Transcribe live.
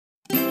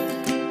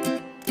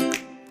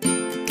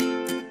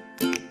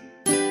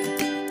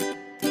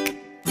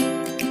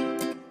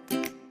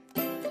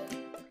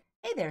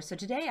there, so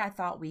today I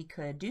thought we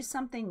could do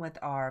something with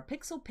our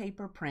pixel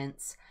paper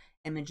prints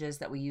images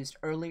that we used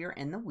earlier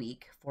in the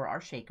week for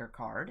our shaker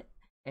card.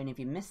 And if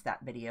you missed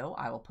that video,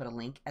 I will put a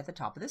link at the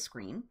top of the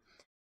screen.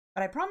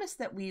 But I promised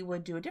that we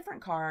would do a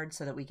different card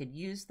so that we could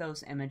use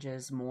those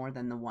images more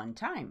than the one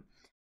time.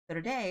 So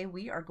today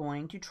we are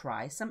going to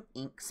try some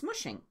ink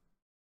smooshing.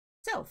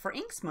 So for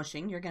ink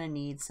smooshing, you're going to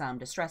need some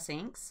distress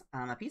inks,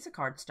 a piece of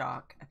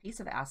cardstock, a piece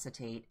of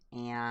acetate,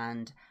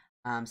 and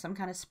some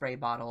kind of spray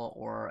bottle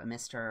or a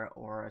mister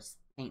or a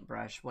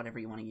paintbrush, whatever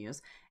you want to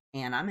use.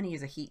 And I'm going to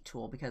use a heat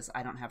tool because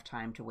I don't have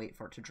time to wait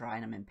for it to dry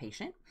and I'm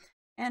impatient.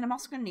 And I'm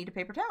also going to need a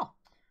paper towel.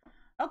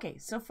 Okay,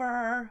 so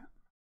for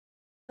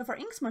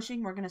ink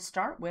smooshing, we're going to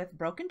start with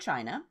broken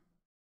china.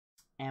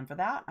 And for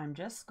that, I'm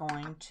just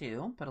going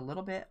to put a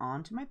little bit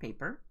onto my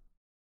paper.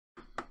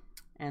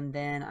 And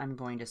then I'm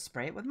going to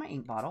spray it with my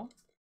ink bottle,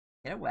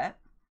 get it wet.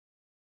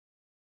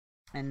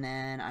 And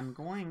then I'm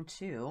going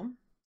to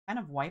kind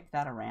of wipe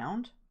that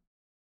around.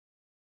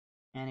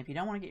 And if you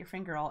don't want to get your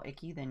finger all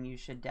icky, then you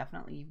should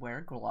definitely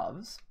wear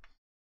gloves.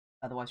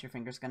 Otherwise your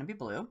finger's going to be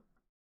blue.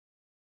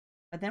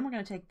 But then we're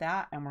going to take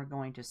that and we're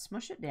going to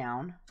smush it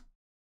down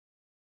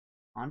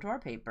onto our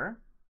paper,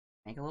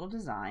 make a little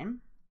design.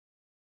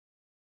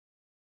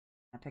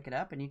 I pick it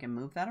up and you can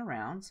move that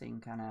around so you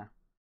can kind of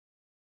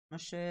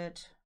smush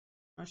it.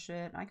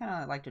 I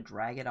kind of like to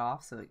drag it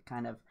off so it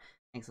kind of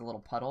makes a little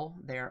puddle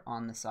there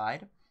on the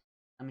side.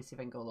 Let me see if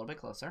I can go a little bit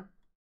closer.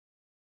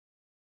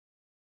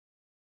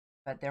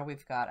 But there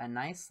we've got a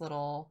nice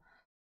little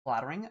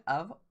flattering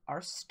of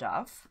our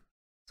stuff.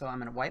 So I'm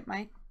going to wipe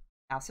my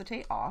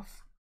acetate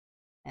off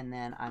and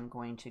then I'm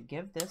going to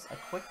give this a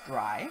quick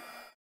dry.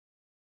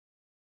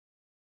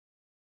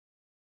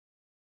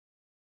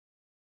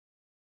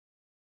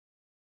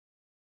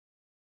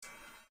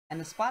 And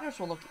the splatters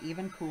will look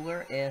even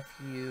cooler if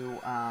you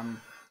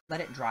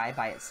let it dry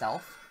by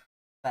itself.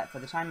 But for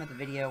the time of the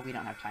video, we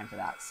don't have time for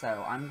that.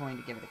 So I'm going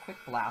to give it a quick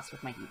blast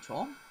with my heat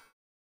tool.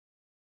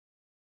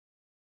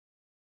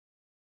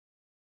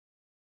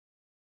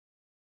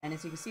 And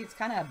as you can see, it's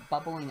kind of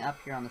bubbling up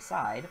here on the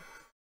side.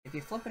 If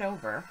you flip it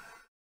over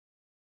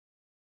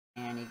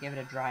and you give it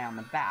a dry on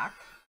the back,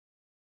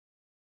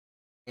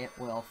 it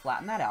will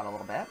flatten that out a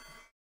little bit.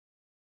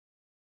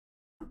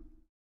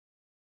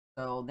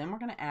 So then we're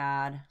going to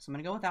add, so I'm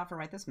going to go with that for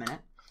right this minute.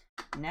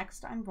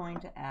 Next, I'm going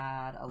to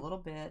add a little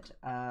bit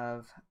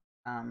of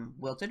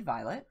wilted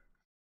violet.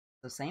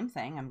 The same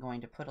thing, I'm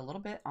going to put a little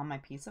bit on my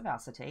piece of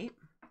acetate.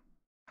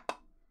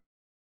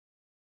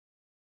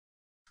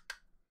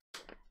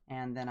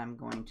 And then I'm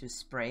going to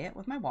spray it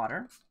with my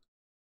water.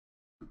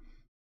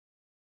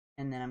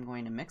 And then I'm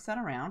going to mix that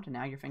around, and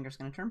now your finger's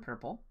going to turn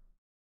purple.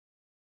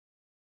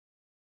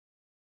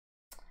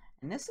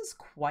 And this is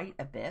quite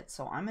a bit,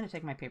 so I'm going to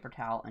take my paper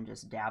towel and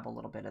just dab a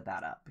little bit of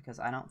that up because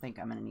I don't think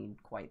I'm going to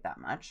need quite that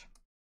much.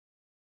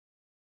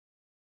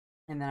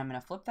 And then I'm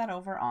going to flip that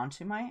over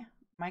onto my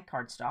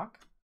cardstock.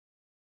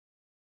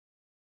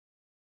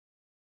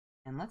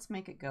 And let's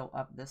make it go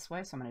up this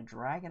way, so I'm going to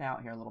drag it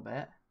out here a little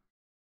bit.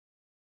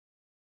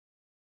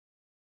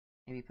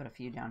 Maybe put a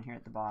few down here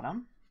at the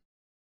bottom.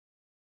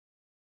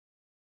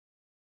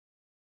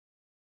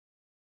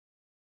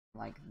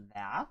 Like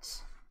that.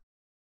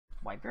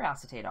 Wipe your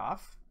acetate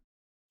off.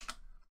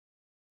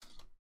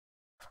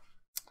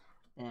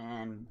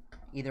 Then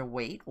either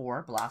wait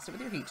or blast it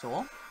with your heat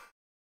tool.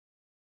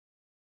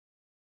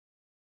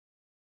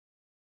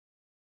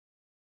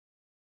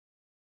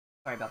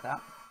 Sorry about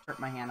that. Hurt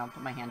my hand. I'll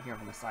put my hand here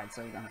over the side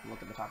so you don't have to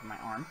look at the top of my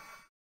arm.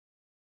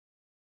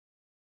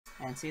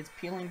 And see, it's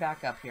peeling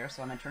back up here,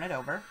 so I'm going to turn it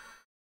over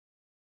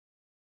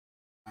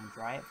and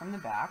dry it from the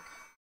back.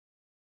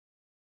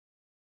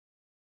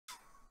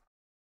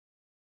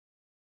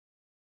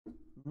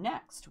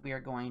 Next, we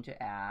are going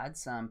to add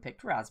some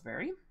picked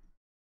raspberry.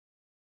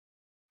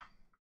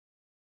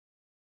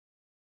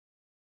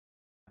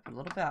 Put a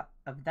little bit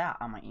of that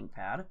on my ink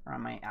pad, or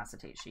on my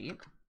acetate sheet.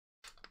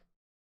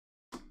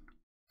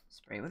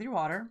 Spray it with your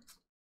water.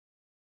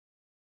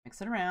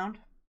 Mix it around.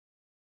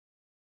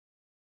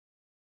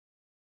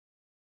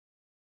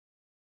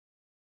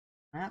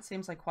 That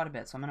seems like quite a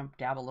bit, so I'm going to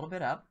dab a little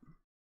bit up.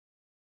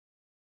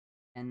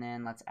 And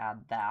then let's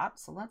add that.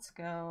 So let's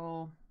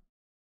go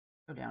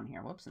down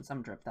here. Whoops, and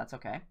some drip. That's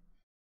okay.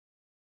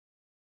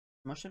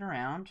 Mush it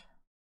around.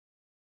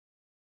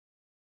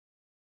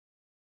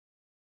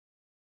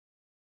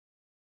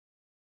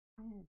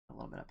 A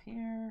little bit up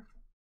here.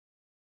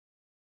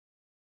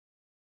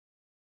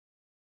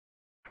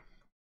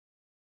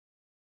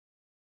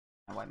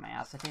 I wipe my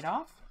acetate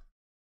off.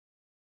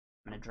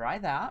 I'm going to dry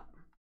that.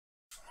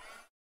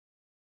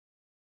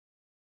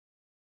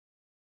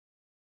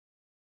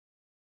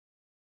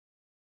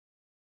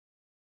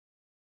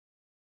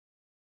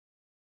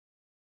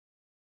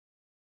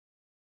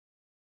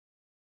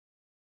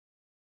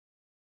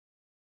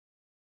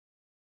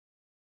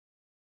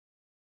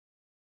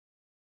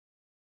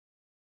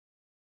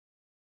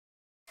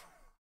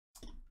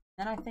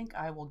 Then I think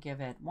I will give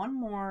it one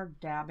more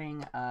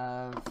dabbing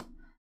of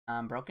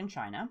broken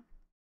china.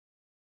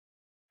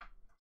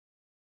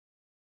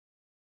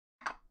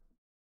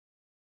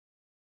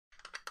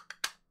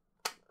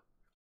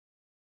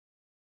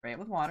 Spray it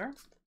with water.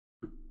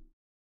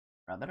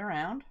 Rub it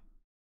around.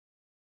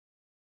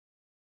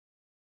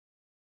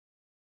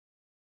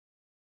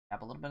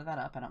 Tap a little bit of that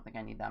up. I don't think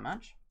I need that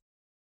much.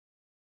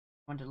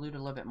 Want to dilute it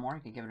a little bit more, you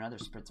can give it another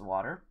spritz of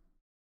water.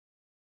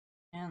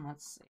 And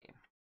let's see.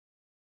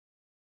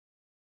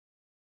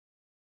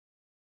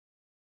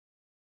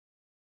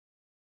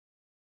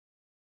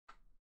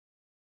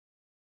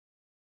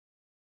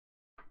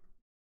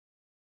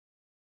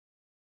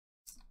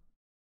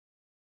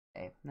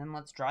 Okay, then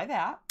let's dry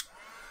that.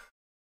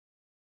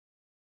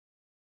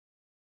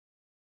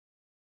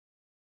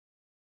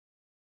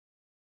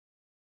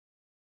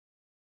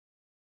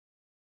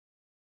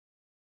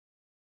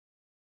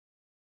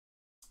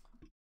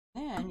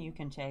 Then you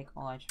can take,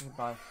 well, I should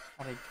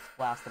probably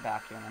blast the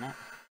back here in a minute.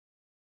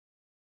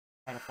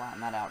 Try to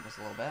flatten that out just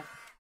a little bit.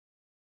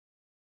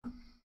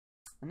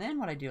 And then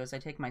what I do is I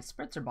take my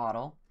spritzer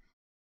bottle,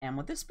 and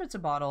with this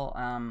spritzer bottle,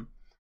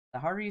 the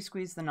harder you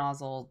squeeze the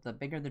nozzle, the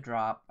bigger the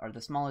drop, or the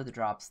smaller the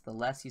drops, the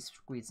less you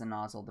squeeze the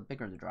nozzle, the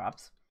bigger the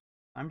drops.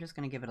 I'm just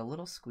going to give it a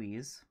little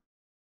squeeze.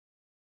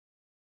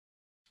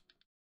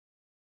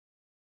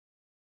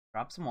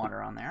 Drop some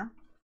water on there.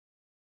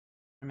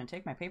 I'm going to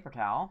take my paper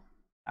towel,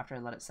 after I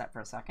let it set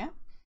for a second,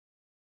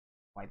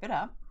 wipe it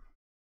up.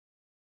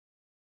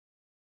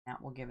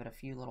 That will give it a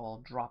few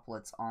little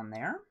droplets on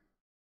there,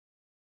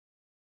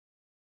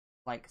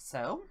 like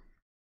so.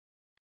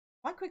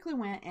 I quickly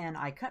went and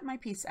I cut my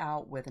piece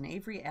out with an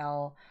Avery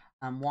Elle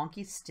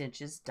Wonky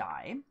Stitches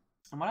die.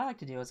 And what I like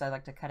to do is I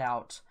like to cut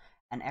out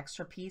an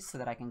extra piece so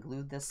that I can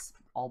glue this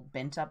all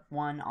bent up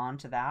one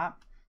onto that.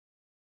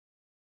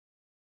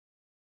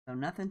 So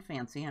nothing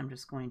fancy, I'm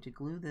just going to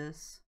glue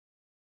this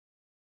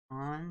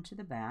onto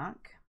the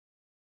back.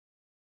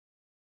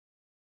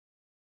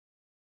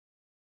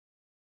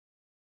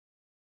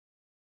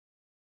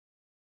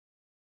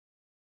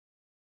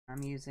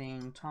 I'm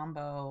using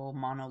Tombow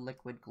mono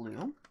liquid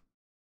glue,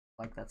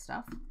 like that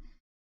stuff,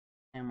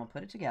 and we'll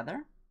put it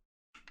together.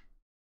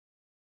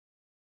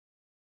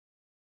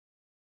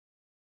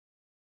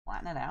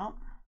 Flatten it out.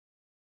 Make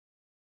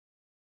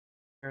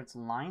sure it's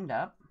lined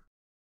up.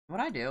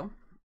 What I do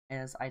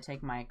is I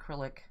take my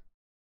acrylic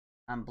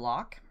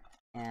block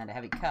and a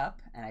heavy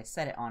cup, and I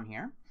set it on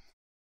here.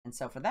 And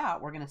so for that,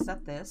 we're going to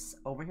set this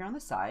over here on the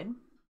side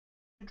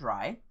to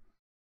dry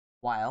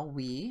while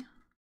we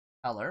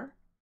color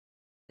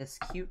this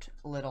cute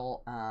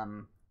little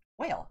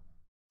whale.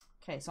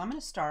 Okay, so I'm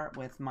going to start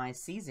with my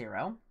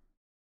C0.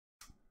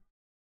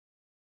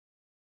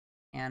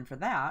 And for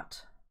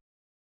that,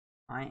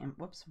 I am,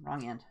 whoops,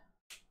 wrong end.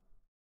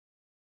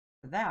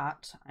 For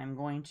that, I'm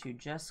going to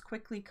just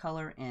quickly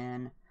color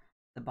in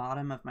the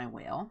bottom of my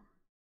whale.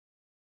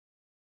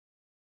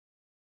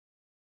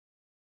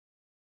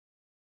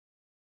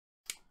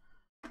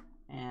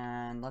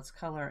 And let's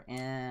color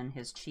in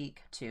his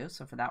cheek too.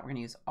 So for that, we're going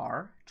to use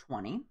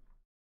R20.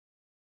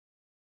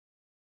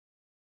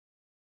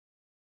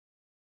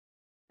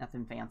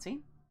 Nothing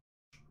fancy.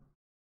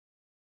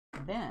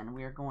 Then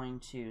we're going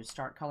to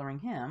start coloring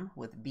him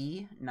with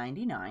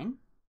B99.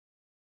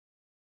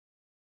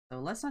 So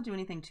let's not do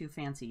anything too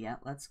fancy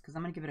yet. Because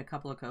I'm going to give it a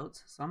couple of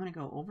coats. So I'm going to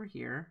go over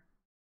here.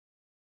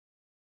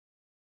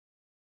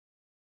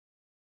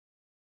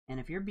 And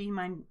if your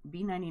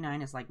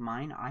B99 is like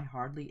mine, I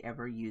hardly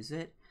ever use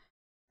it.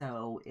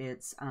 So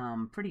it's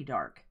pretty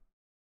dark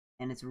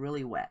and it's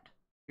really wet.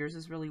 If yours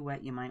is really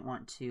wet, you might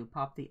want to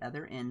pop the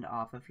other end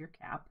off of your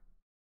cap.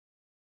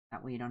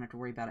 That way you don't have to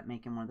worry about it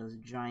making one of those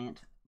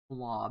giant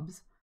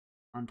blobs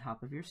on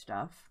top of your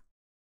stuff.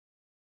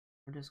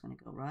 We're just going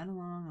to go right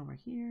along over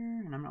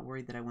here. And I'm not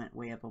worried that I went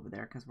way up over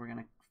there because we're going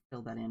to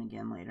fill that in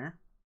again later.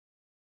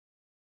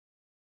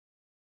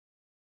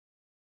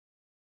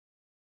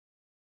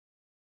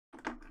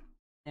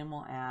 Then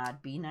we'll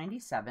add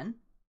B97.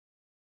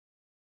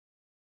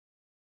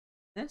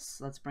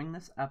 Let's bring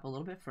this up a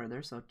little bit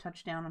further. So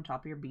touch down on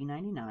top of your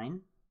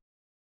B99.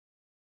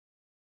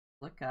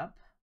 Flick up.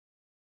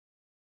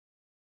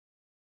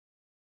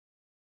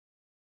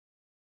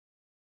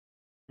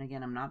 And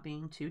again, I'm not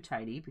being too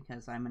tidy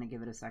because I'm going to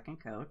give it a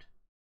second coat.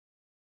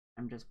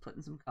 I'm just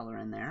putting some color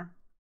in there.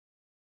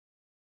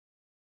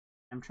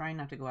 I'm trying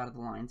not to go out of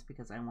the lines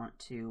because I want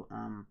to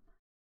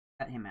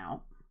cut him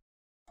out.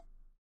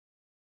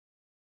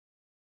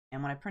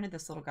 And when I printed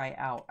this little guy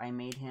out, I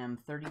made him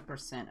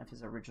 30% of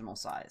his original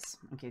size,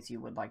 in case you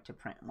would like to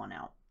print one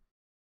out.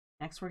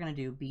 Next, we're going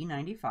to do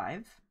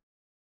B95.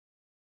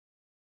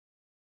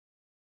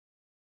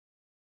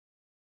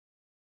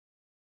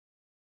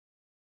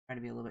 Try to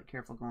be a little bit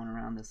careful going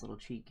around this little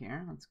cheek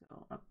here. Let's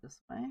go up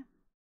this way.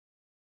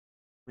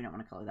 We don't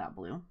want to color that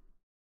blue.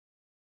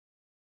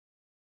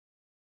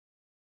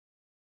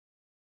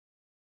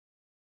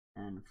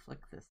 And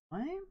flick this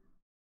way.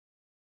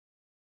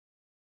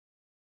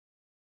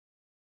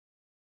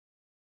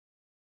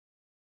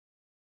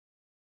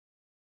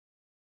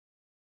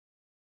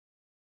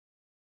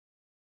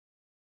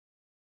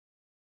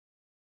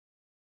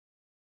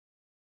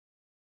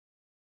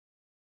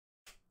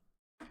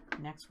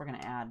 Next, we're going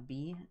to add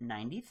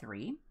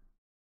B93.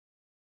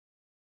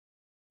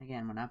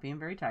 Again, we're not being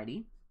very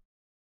tidy.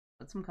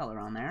 Put some color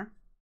on there.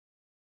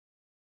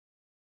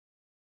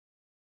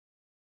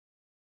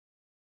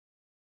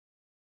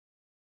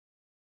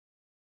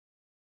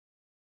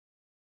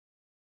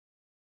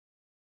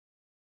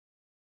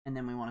 And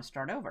then we want to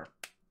start over.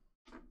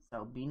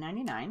 So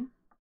B99.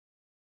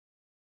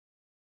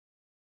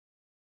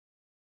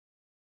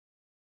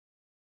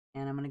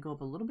 And I'm going to go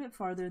up a little bit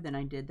farther than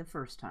I did the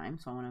first time.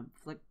 So I want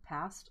to flick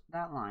past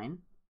that line.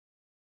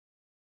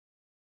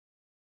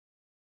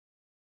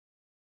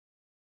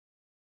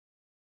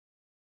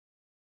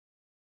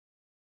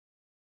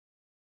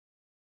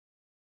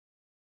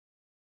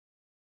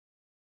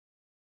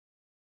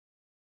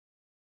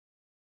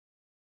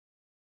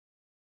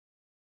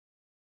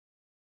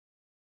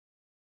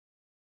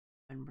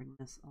 And bring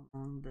this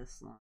along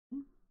this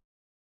line.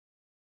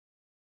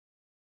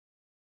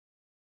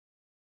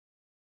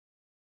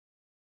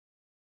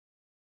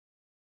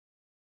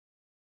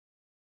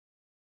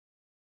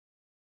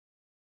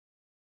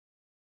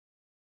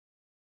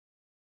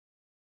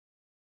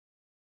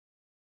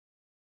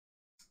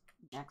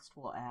 Next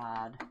we'll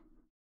add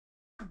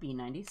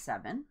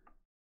B97.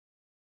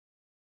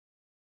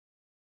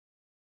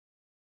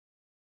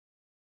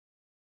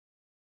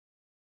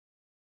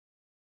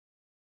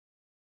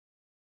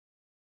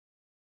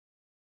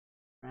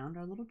 Around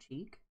our little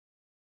cheek.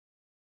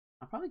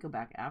 I'll probably go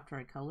back after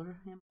I color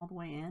him all the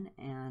way in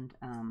and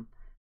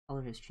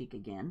color his cheek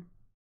again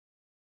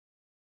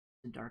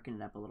to darken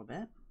it up a little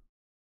bit.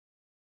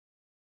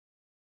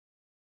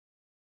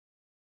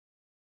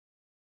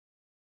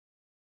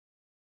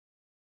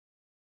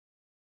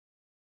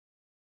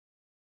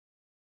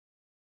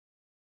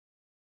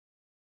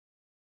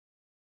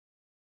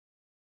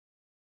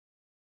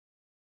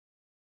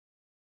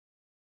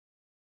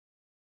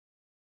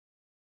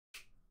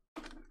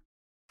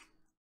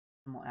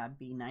 And we'll add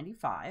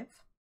B95.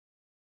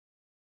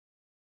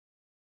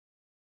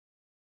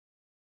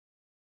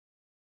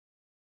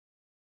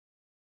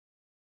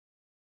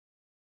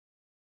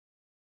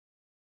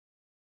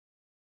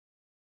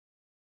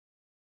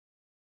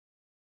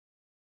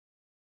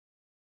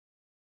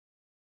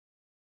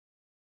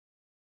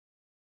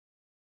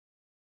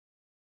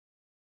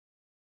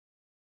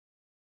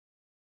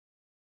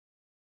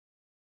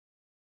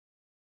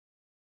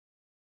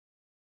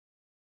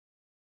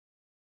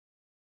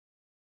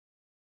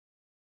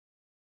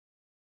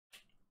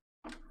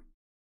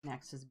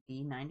 Next is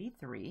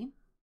B93.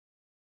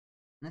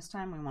 This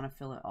time we want to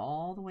fill it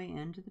all the way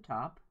into the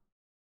top.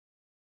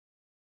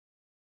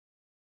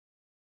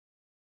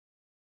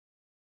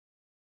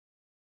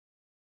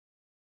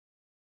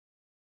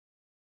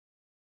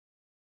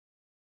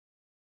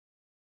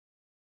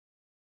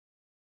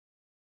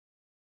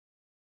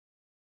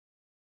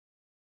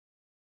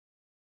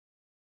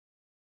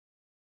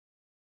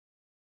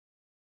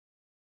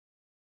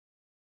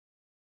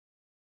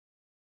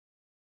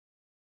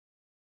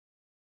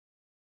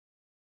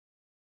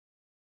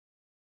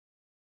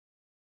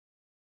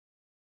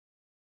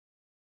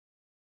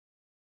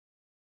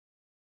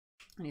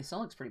 And he still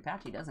looks pretty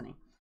patchy, doesn't he?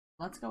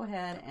 Let's go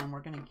ahead and we're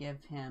going to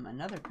give him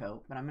another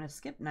coat, but I'm going to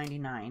skip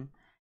 99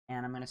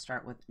 and I'm going to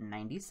start with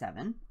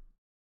 97.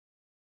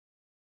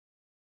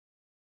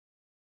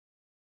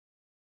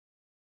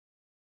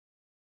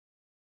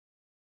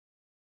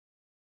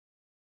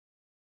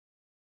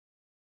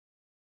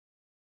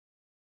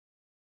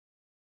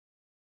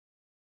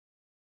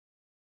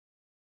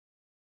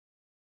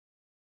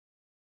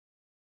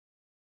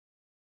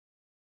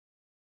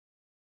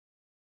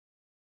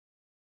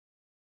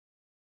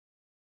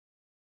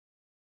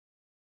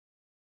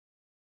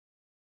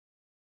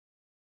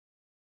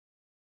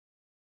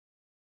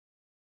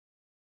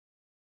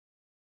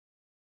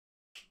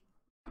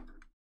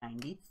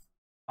 $95.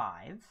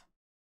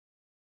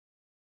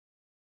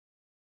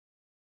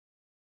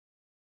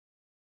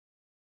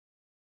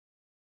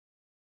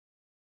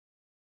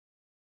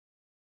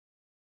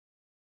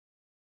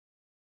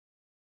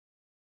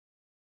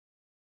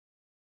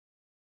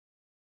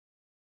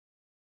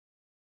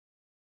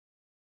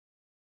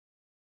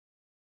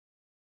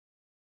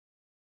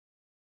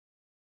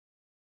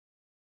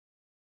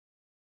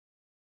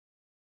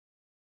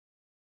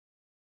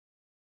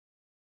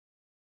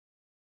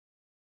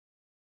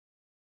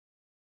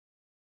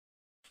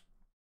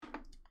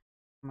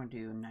 I'm going to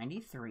do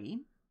 93.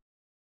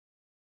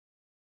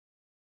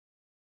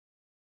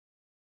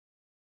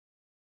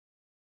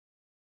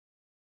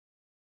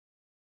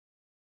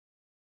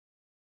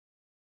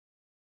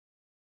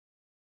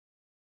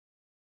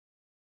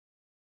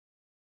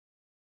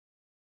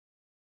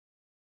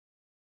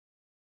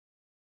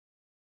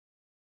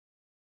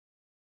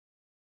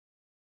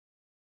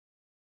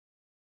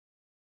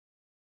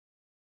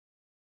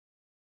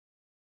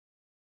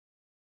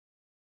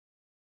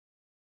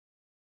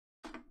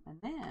 And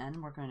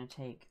then we're going to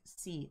take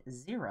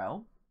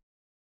C0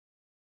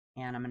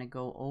 and I'm going to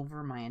go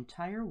over my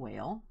entire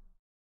whale.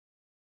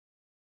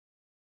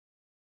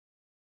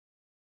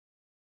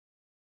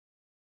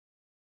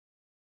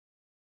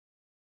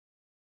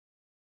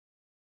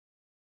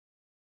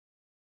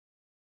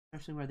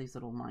 Especially where these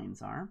little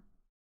lines are.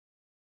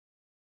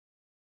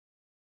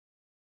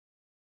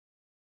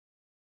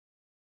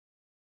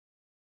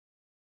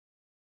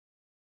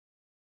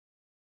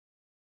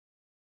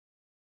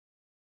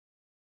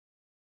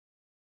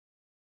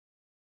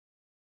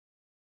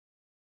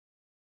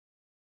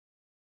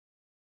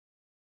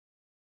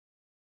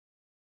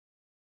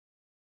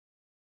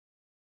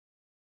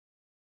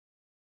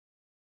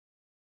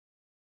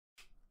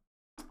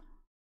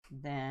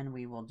 Then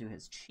we will do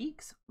his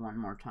cheeks one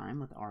more time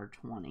with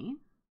R20.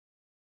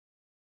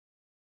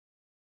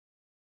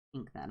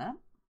 Ink that up.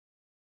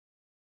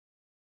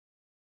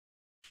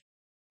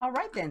 All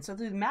right then, so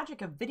through the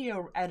magic of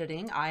video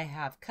editing, I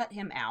have cut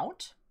him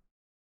out.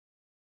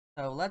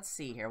 So let's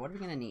see here, what are we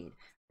gonna need?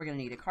 We're gonna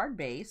need a card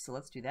base, so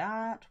let's do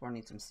that. We're gonna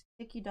need some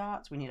sticky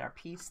dots. We need our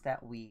piece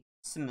that we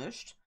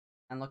smooshed,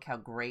 and look how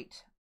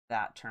great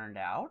that turned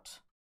out.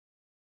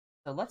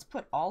 So let's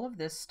put all of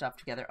this stuff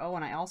together. Oh,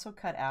 and I also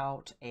cut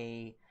out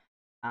a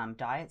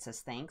die. It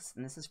says thanks,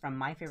 and this is from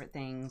My Favorite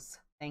Things,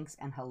 Thanks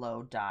and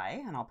Hello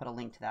die, and I'll put a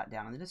link to that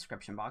down in the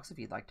description box if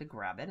you'd like to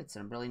grab it. It's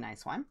a really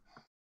nice one.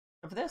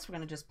 So for this, we're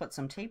going to just put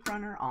some tape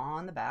runner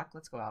on the back.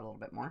 Let's go out a little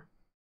bit more.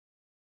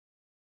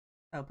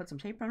 So put some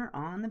tape runner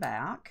on the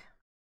back.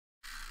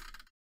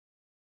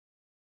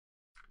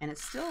 And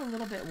it's still a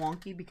little bit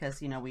wonky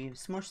because, you know, we've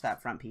smushed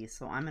that front piece,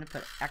 so I'm going to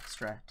put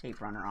extra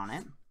tape runner on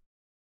it.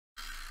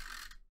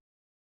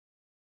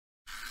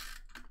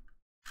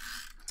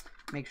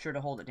 Make sure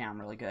to hold it down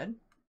really good.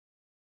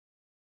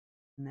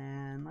 And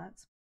then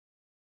let's...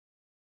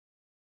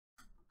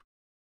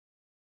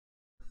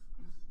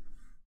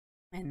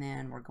 And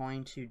then we're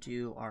going to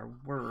do our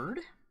word.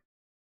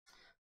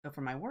 So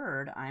for my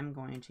word, I'm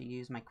going to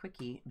use my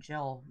Quickie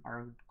gel,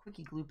 or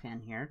Quickie glue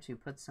pen here to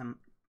put some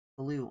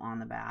glue on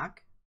the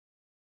back.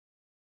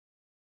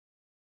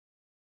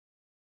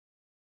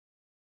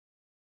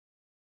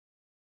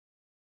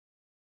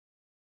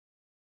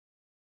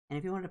 And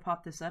if you wanted to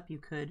pop this up, you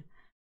could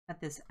cut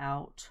this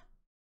out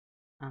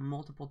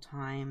multiple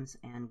times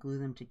and glue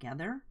them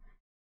together,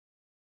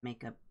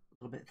 make it a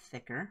little bit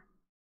thicker.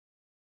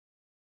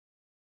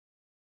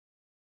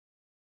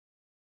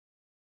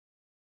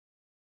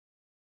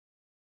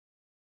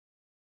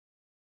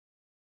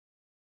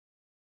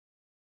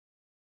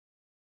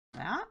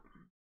 That.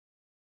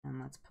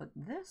 And let's put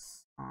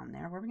this on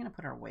there. Where are we going to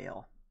put our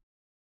whale?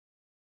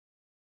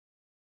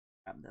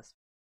 Grab this.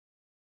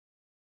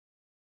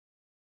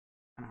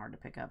 Kind of hard to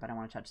pick up. I don't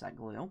want to touch that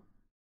glue.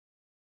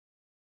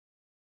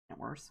 It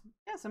worse.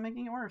 Yes, I'm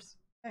making it worse.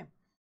 Okay.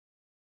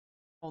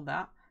 Hold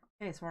that.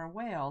 Okay, so our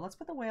whale. Let's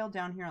put the whale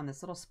down here on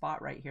this little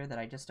spot right here that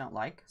I just don't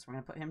like. So we're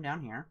going to put him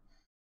down here.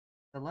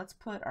 So let's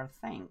put our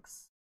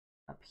thanks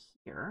up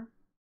here.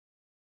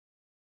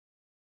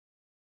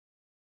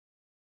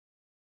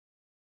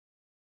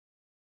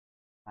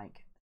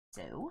 Like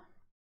so.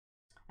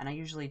 And I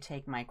usually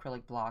take my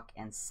acrylic block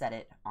and set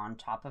it on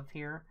top of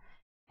here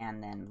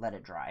and then let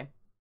it dry.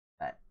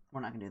 But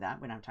we're not going to do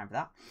that. We don't have time for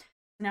that.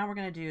 Now we're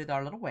going to do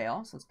our little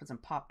whale. So let's put some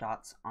pop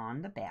dots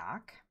on the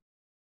back.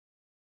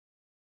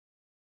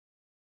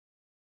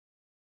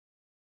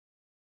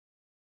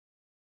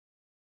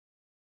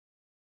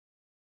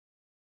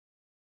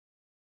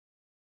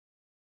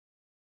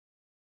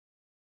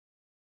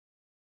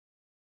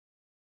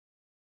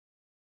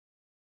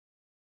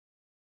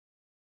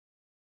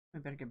 We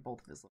better get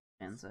both of his little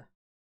pins a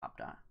pop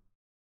dot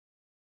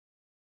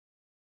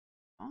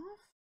off.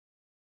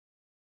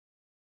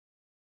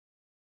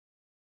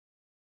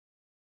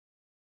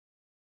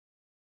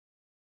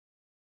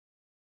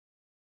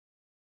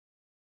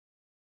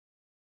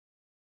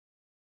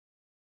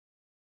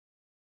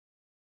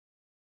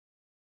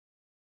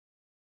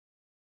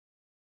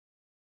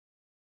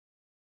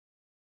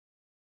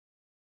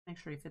 Make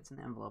sure he fits in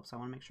the envelope, so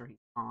I want to make sure he's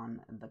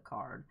on the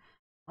card.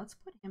 Let's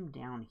put him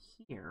down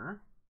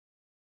here,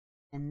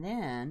 and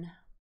then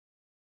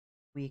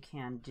we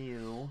can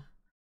do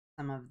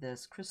some of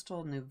this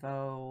Crystal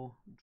Nuvo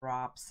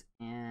drops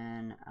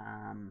in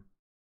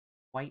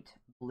White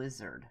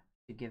Blizzard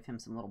to give him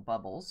some little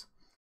bubbles.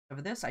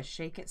 Over this, I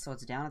shake it so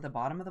it's down at the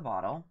bottom of the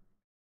bottle.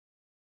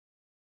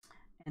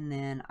 And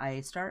then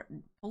I start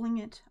pulling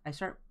it, I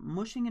start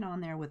mushing it on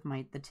there with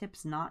the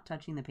tips not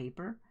touching the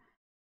paper.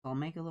 So I'll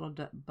make a little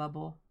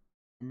bubble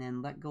and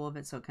then let go of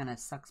it so it kind of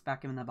sucks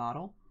back in the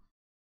bottle.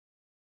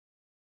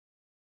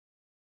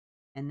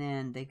 And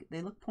then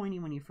they look pointy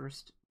when you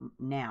first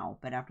now,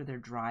 but after they're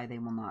dry, they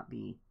will not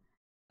be,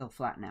 they'll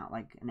flatten out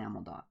like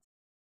enamel dots.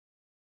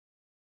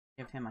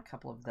 Give him a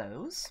couple of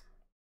those.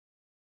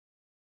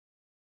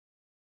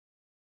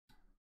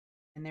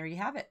 And there you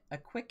have it, a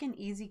quick and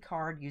easy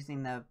card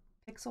using the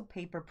Pixel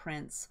Paper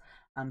Prints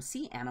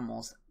Sea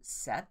Animals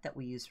set that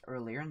we used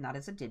earlier, and that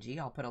is a digi.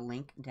 I'll put a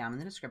link down in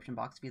the description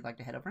box if you'd like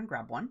to head over and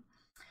grab one.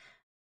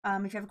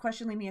 If you have a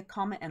question, leave me a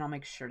comment and I'll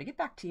make sure to get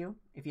back to you.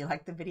 If you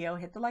liked the video,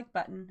 hit the like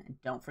button and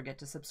don't forget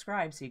to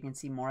subscribe so you can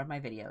see more of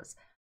my videos.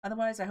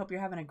 Otherwise, I hope you're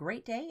having a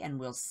great day and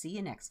we'll see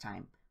you next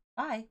time.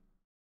 Bye!